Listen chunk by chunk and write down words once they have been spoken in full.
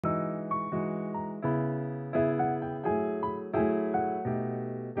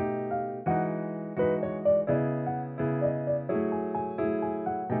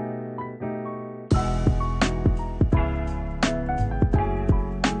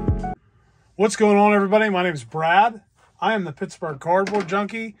What's going on, everybody? My name is Brad. I am the Pittsburgh Cardboard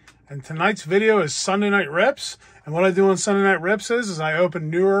Junkie, and tonight's video is Sunday Night Rips. And what I do on Sunday Night Rips is I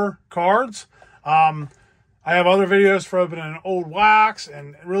open newer cards. I have other videos for opening old wax,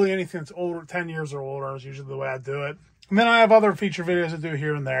 and really anything that's older, 10 years or older is usually the way I do it. And then I have other feature videos I do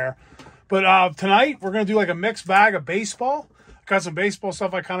here and there. But tonight, we're going to do like a mixed bag of baseball. I've got some baseball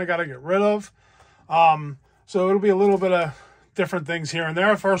stuff I kind of got to get rid of. So it'll be a little bit of different things here and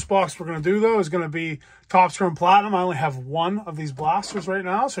there. First box we're going to do, though, is going to be Topps Chrome Platinum. I only have one of these blasters right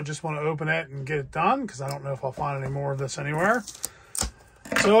now, so I just want to open it and get it done because I don't know if I'll find any more of this anywhere.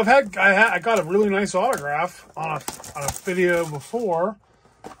 So I got a really nice autograph on a video before.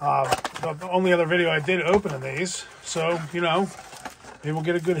 The only other video I did opening these, so you know, maybe we'll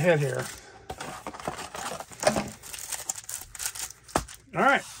get a good hit here. All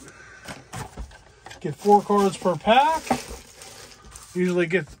right, get 4 cards per pack. Usually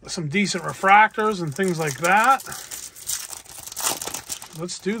get some decent refractors and things like that.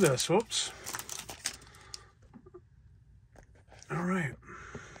 Let's do this. Whoops. All right.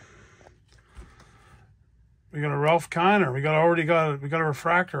 We got a Ralph Kiner. We got a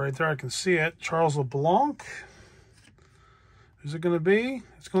refractor right there. I can see it. Charles LeBlanc. Who's it going to be?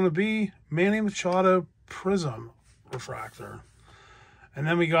 It's going to be Manny Machado Prism refractor. And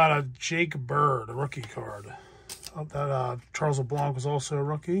then we got a Jake Bird, a rookie card. That Charles LeBlanc was also a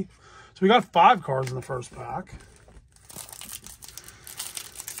rookie. So we got 5 cards in the first pack.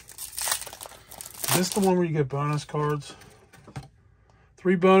 Is this the one where you get bonus cards?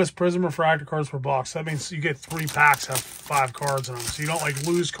 3 bonus Prism refractor cards per box. That means you get 3 packs have 5 cards in them. So you don't like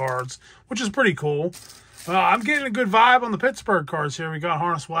lose cards, which is pretty cool. I'm getting a good vibe on the Pittsburgh cards here. We got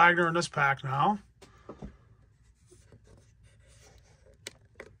Honus Wagner in this pack now.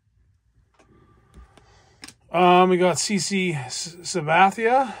 We got CC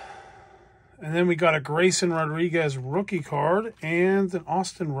Sabathia, and then we got a Grayson Rodriguez rookie card and an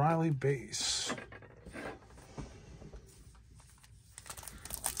Austin Riley base.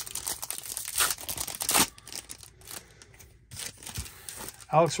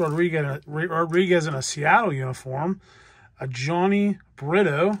 Alex Rodriguez in a Seattle uniform, a Johnny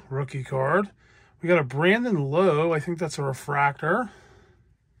Brito rookie card. We got a Brandon Lowe, I think that's a refractor.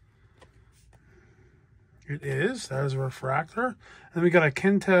 It is. That is a refractor. And then we got a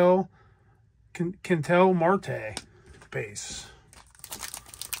Ketel Marte base.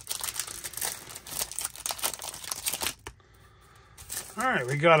 All right,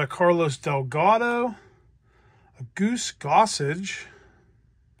 we got a Carlos Delgado, a Goose Gossage,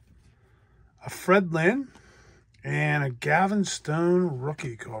 a Fred Lynn, and a Gavin Stone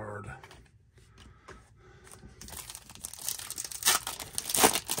rookie card.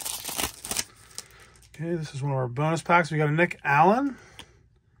 Okay, this is one of our bonus packs. We got a Nick Allen,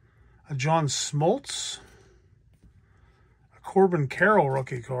 a John Smoltz, a Corbin Carroll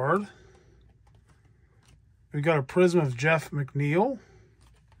rookie card. We got a Prism of Jeff McNeil,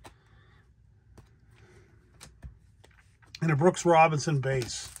 and a Brooks Robinson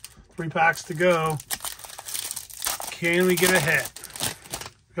base. 3 packs to go. Can we get a hit?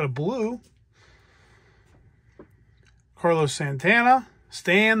 We got a blue, Carlos Santana,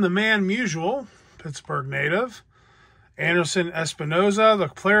 Stan the Man Musial, Pittsburgh native. Anderson Espinoza. The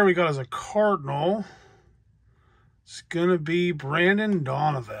player we got is a Cardinal. It's going to be Brandon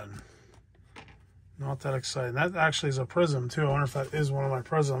Donovan. Not that exciting. That actually is a Prism, too. I wonder if that is one of my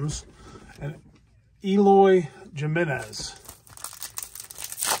Prisms. And Eloy Jimenez.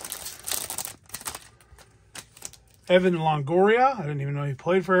 Evan Longoria. I didn't even know he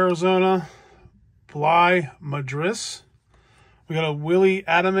played for Arizona. Bly Madris. We got a Willie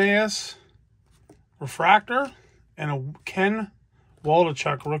Adameus refractor, and a Ken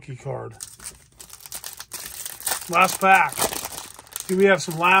Waldichuk rookie card. Last pack. See, we have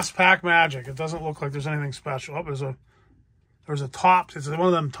some last pack magic. It doesn't look like there's anything special. Oh, there's a Topps. It's one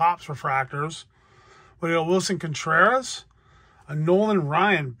of them Topps refractors. We got Wilson Contreras, a Nolan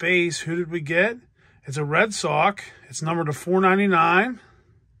Ryan base. Who did we get? It's a Red Sox. It's numbered to 499.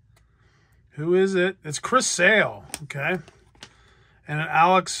 Who is it? It's Chris Sale. Okay. And an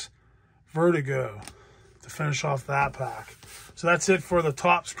Alex Vertigo to finish off that pack. So that's it for the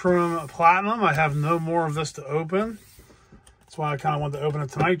Topps Chrome Platinum. I have no more of this to open. That's why I kind of wanted to open it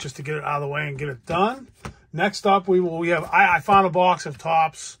tonight, just to get it out of the way and get it done. Next up, I found a box of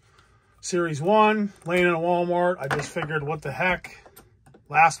Topps Series 1 laying in a Walmart. I just figured, what the heck?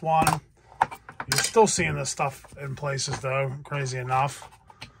 Last one. You're still seeing this stuff in places, though, crazy enough.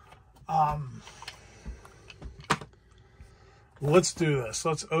 Let's do this.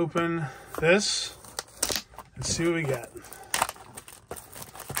 Let's open this and see what we get.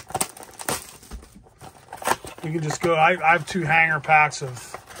 We can just go. I have 2 hanger packs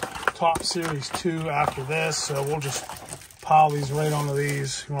of Top Series 2 after this, so we'll just pile these right onto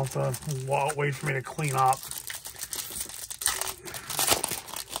these. You won't have to wait for me to clean up.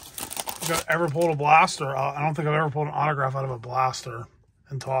 I've got ever pulled a blaster. I don't think I've ever pulled an autograph out of a blaster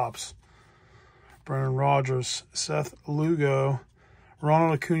in Topps. Brendan Rodgers, Seth Lugo,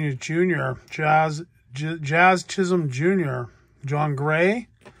 Ronald Acuna Jr., Jazz Chisholm Jr., John Gray,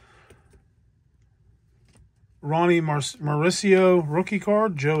 Ronnie Mauricio rookie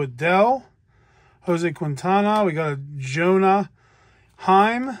card, Joe Adele, Jose Quintana. We got a Jonah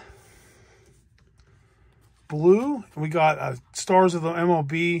Heim blue. We got Stars of the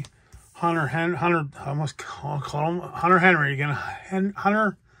MLB, Hunter Henry again.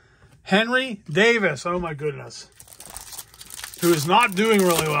 Hunter Henry Davis. Oh my goodness. Who is not doing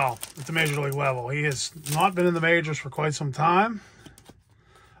really well at the Major League level. He has not been in the majors for quite some time.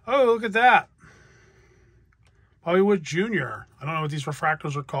 Oh, look at that. Bobby Witt Jr. I don't know what these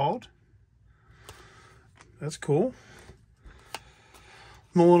refractors are called. That's cool.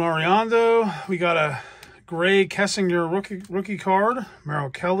 Nolan Ariando. We got a Gray Kessinger rookie card. Merrill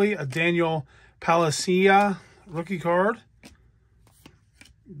Kelly. A Daniel Palacia rookie card.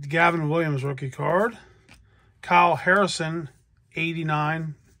 Gavin Williams rookie card. Kyle Harrison,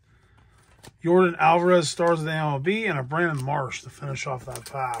 89. Jordan Alvarez, Stars of the MLB, and a Brandon Marsh to finish off that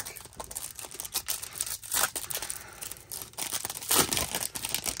pack.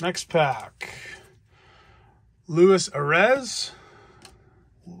 Next pack. Luis Arez,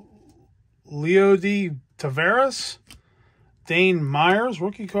 Leody Taveras, Dane Myers,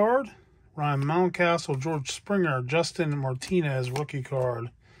 rookie card. Ryan Mountcastle, George Springer, Justin Martinez, rookie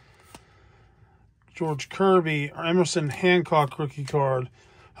card. George Kirby, Emerson Hancock, rookie card.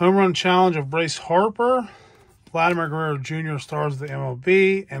 Home run challenge of Bryce Harper, Vladimir Guerrero Jr., Stars of the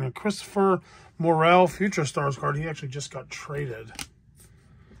MLB, and a Christopher Morel, Future Stars card. He actually just got traded.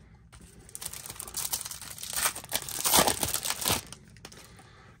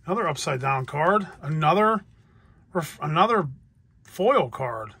 Another upside down card. Another foil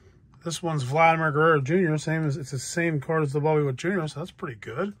card. This one's Vladimir Guerrero Jr. It's the same card as the Bobby Witt Jr., so that's pretty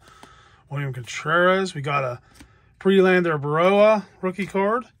good. William Contreras. We got a Prelander Baroa rookie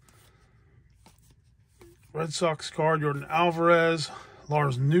card. Red Sox card, Jordan Alvarez.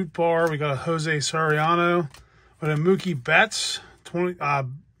 Lars Nootbaar. We got a Jose Soriano. We got a Mookie Betts,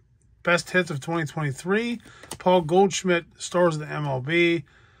 best hits of 2023. Paul Goldschmidt, Stars of the MLB.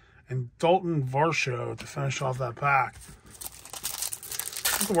 And Dalton Varsho to finish off that pack.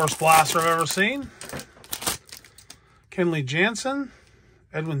 That's the worst blaster I've ever seen. Kenley Jansen.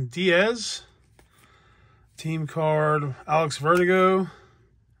 Edwin Diaz. Team card, Alex Vertigo.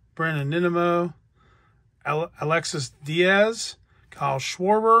 Brandon Ninamo. Alexis Diaz. Kyle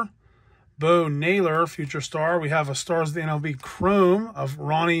Schwarber. Bo Naylor, Future Star. We have a Stars of the MLB Chrome of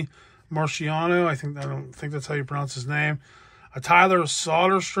Ronnie Marciano. I don't think that's how you pronounce his name. A Tyler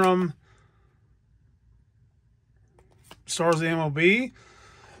Soderstrom, Stars of the MLB.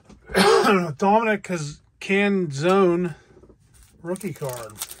 Dominic Canzone, rookie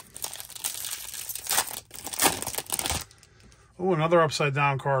card. Oh, another upside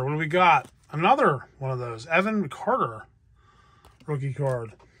down card. What do we got? Another one of those. Evan Carter, rookie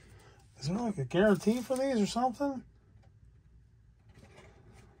card. Is there like a guarantee for these or something?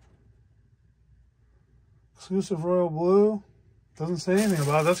 Exclusive Royal Blue. Doesn't say anything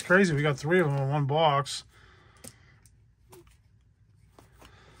about it. That's crazy. We got 3 of them in one box.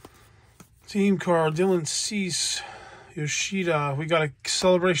 Team card, Dylan Cease, Yoshida. We got a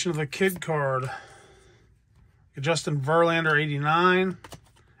Celebration of the Kid card. Justin Verlander, 89.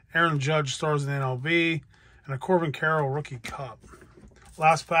 Aaron Judge, Stars of the MLB. And a Corbin Carroll Rookie Cup.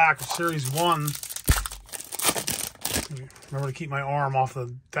 Last pack of Series 1. Remember to keep my arm off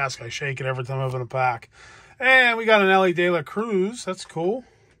the desk. I shake it every time I open a pack. And we got an Elly De La Cruz. That's cool.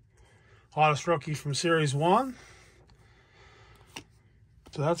 Hottest rookie from Series 1.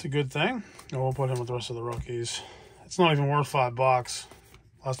 So that's a good thing. And we'll put him with the rest of the rookies. It's not even worth $5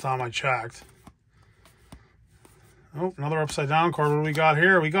 last time I checked. Oh, another upside down card. What do we got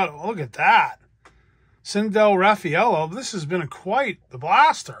here? We got, look at that. Sindel Raffaello. This has been quite the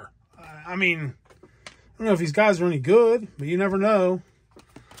blaster. I mean, I don't know if these guys are any good, but you never know.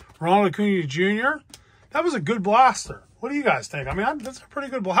 Ronald Acuna Jr. That was a good blaster. What do you guys think? I mean, that's a pretty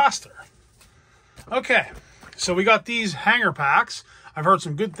good blaster. Okay, so we got these hanger packs. I've heard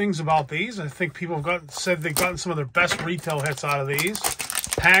some good things about these. I think people have said they've gotten some of their best retail hits out of these.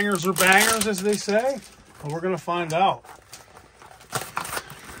 Hangers are bangers, as they say. Well, we're going to find out.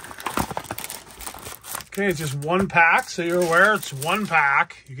 Okay, it's just one pack, so you're aware it's one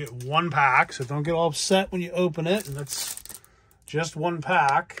pack. You get one pack, so don't get all upset when you open it, and it's just one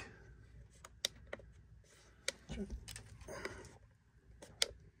pack.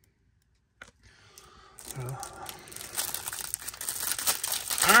 All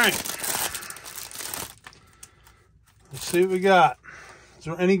right. Let's see what we got. Is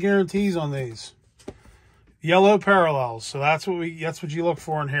there any guarantees on these? Yellow parallels. So that's what you look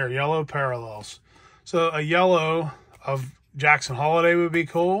for in here. Yellow parallels. So a yellow of Jackson Holiday would be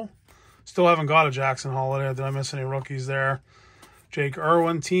cool. Still haven't got a Jackson Holiday. Did I miss any rookies there? Jake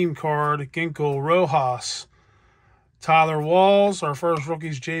Irwin, team card. Ginkle Rojas. Tyler Walls. Our first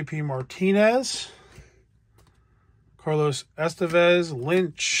rookie's JP Martinez. Carlos Estevez.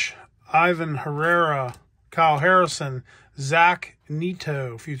 Lynch. Ivan Herrera. Kyle Harrison. Zach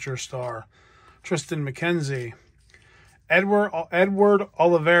Neto, future star. Tristan McKenzie. Edward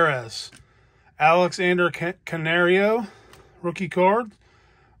Olivares. Alexander Canario, rookie card.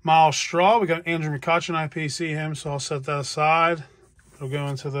 Miles Straw. We got Andrew McCutcheon. IPC him, so I'll set that aside. It'll go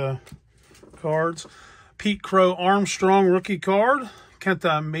into the cards. Pete Crow Armstrong, rookie card.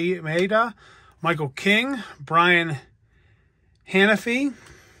 Kenta Maeda. Michael King. Brian Hanafy,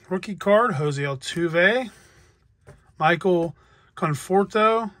 rookie card. Jose Altuve. Michael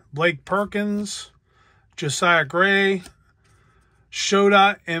Conforto, Blake Perkins, Josiah Gray,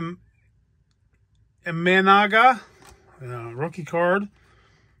 Shota Imanaga, rookie card,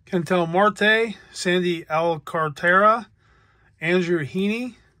 Kentel Marte, Sandy Alcantara, Andrew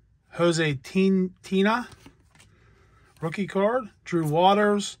Heaney, Jose Tina, rookie card, Drew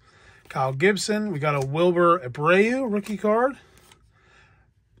Waters, Kyle Gibson. We got a Wilber Abreu, rookie card.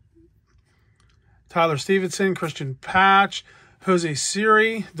 Tyler Stevenson, Christian Patch, Jose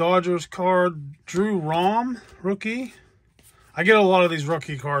Siri, Dodgers card, Drew Rom, rookie. I get a lot of these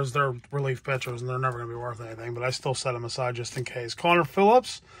rookie cards. They're relief pitchers, and they're never going to be worth anything, but I still set them aside just in case. Connor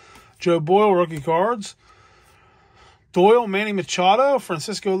Phillips, Joe Boyle, rookie cards. Doyle, Manny Machado,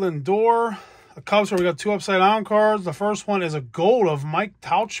 Francisco Lindor. The Cubs, where we got two upside down cards. The first one is a gold of Mike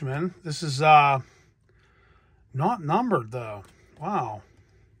Tauchman. This is not numbered, though. Wow.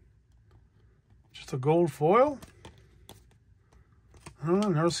 Just a gold foil? I don't know,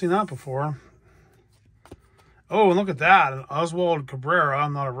 I've never seen that before. Oh, and look at that. An Oswald Cabrera.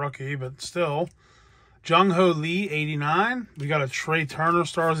 I'm not a rookie, but still. Jung Ho Lee, 89. We got a Trey Turner,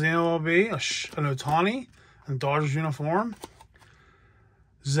 stars of the MLB. An Ohtani in Dodgers uniform.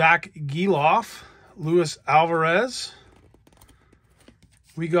 Zach Geloff. Luis Alvarez.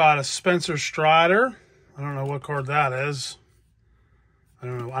 We got a Spencer Strider. I don't know what card that is. I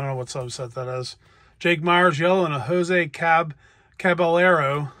don't know what subset that is. Jake Myers, yellow, and a Jose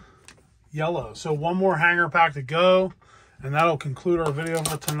Caballero, yellow. So one more hanger pack to go, and that'll conclude our video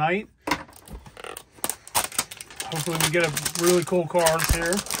for tonight. Hopefully we get a really cool cards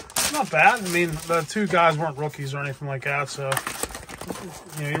here. Not bad. I mean, the two guys weren't rookies or anything like that, so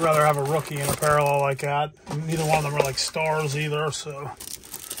you'd rather have a rookie in a parallel like that. Neither one of them are like stars either, so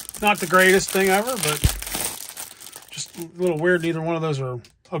not the greatest thing ever, but just a little weird. Neither one of those are.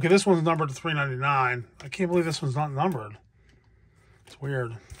 Okay, this one's numbered to 399. I can't believe this one's not numbered. It's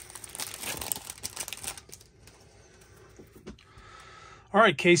weird. All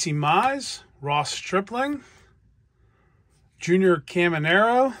right, Casey Mize, Ross Stripling, Junior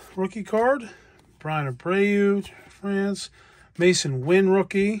Caminero, rookie card, Brian Abreu, France, Mason Wynn,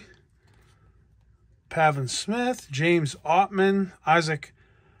 rookie, Pavin Smith, James Ottman, Isaac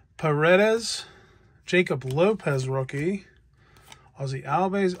Paredes, Jacob Lopez, rookie, Ozzy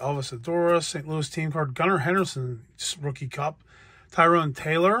Albies, Elvis Adoris, St. Louis team card, Gunnar Henderson, rookie cup, Tyrone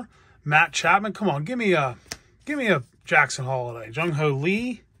Taylor, Matt Chapman. Come on, give me a Jackson Holiday. Jung Ho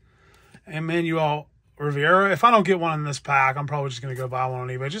Lee, Emmanuel Rivera. If I don't get one in this pack, I'm probably just going to go buy one on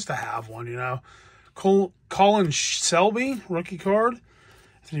eBay just to have one, you know. Colin Selby, rookie card.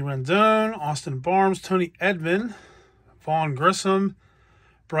 Anthony Rendon, Austin Barnes, Tony Edman, Vaughn Grissom,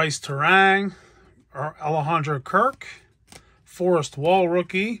 Bryce Terang, Alejandro Kirk, Forrest Wall,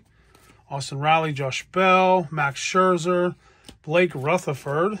 rookie, Austin Riley, Josh Bell, Max Scherzer, Blake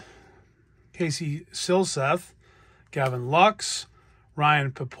Rutherford, Casey Silseth, Gavin Lux,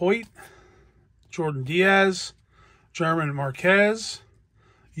 Ryan Papoit, Jordan Diaz, German Marquez,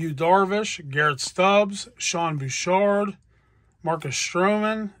 Yu Darvish, Garrett Stubbs, Sean Bouchard, Marcus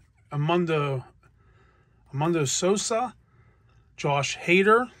Stroman, Amundo Sosa, Josh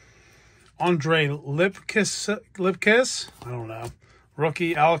Hader, Andre Lipkiss, I don't know,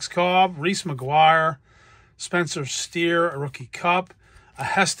 rookie, Alex Cobb, Reese McGuire, Spencer Steer, a rookie cup, a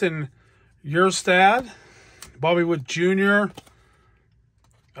Heston Yerstad, Bobby Wood Jr.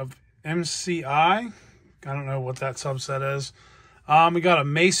 of MCI, I don't know what that subset is. We got a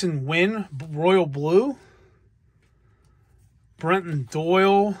Mason Wynn Royal Blue. Brenton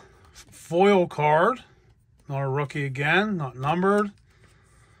Doyle foil card. Not a rookie again, not numbered.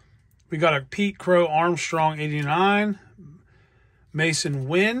 We got a Pete Crow Armstrong 89. Mason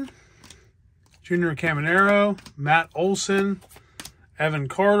Wynn. Junior Caminero. Matt Olson. Evan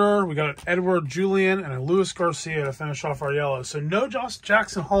Carter. We got an Edward Julian and a Luis Garcia to finish off our yellow. So no Josh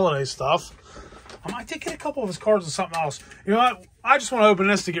Jackson Holiday stuff. I did get a couple of his cards and something else. You know what? I just want to open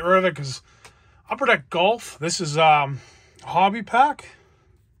this to get rid of it because Upper Deck Golf. This is a hobby pack.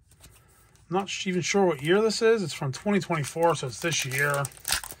 I'm not even sure what year this is. It's from 2024, so it's this year.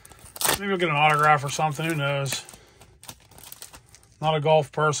 Maybe I'll get an autograph or something. Who knows? Not a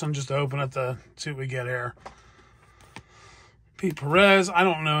golf person. Just to open it to see what we get here. Pete Perez. I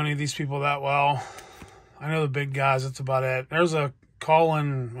don't know any of these people that well. I know the big guys. That's about it. There's a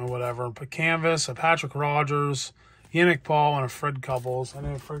Colin or whatever. A Canvas, a Patrick Rogers, Yannick Paul, and a Fred Couples. I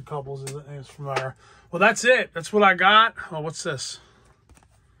know Fred Couples is from there. Well, that's it. That's what I got. Oh, what's this?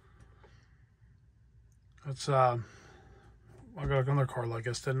 That's, I got another card like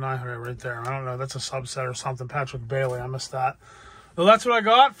this, didn't I? Right there. I don't know. That's a subset or something. Patrick Bailey. I missed that. Well, that's what I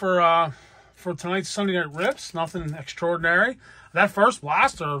got for tonight's Sunday Night Rips. Nothing extraordinary. That first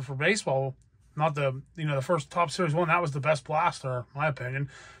blaster for baseball, not the first Top Series one, that was the best blaster, in my opinion,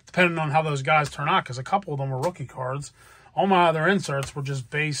 depending on how those guys turn out, because a couple of them were rookie cards. All my other inserts were just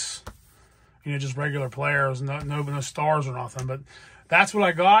base, just regular players, no stars or nothing. But that's what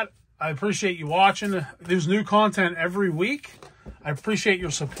I got. I appreciate you watching. There's new content every week. I appreciate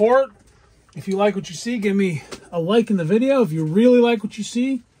your support. If you like what you see, give me a like in the video. If you really like what you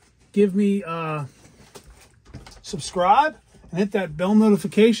see, give me subscribe and hit that bell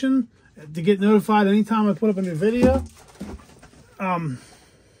notification to get notified anytime I put up a new video.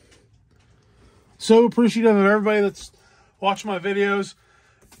 So appreciative of everybody that's watching my videos.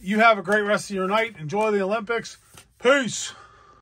 You have a great rest of your night. Enjoy the Olympics. Peace.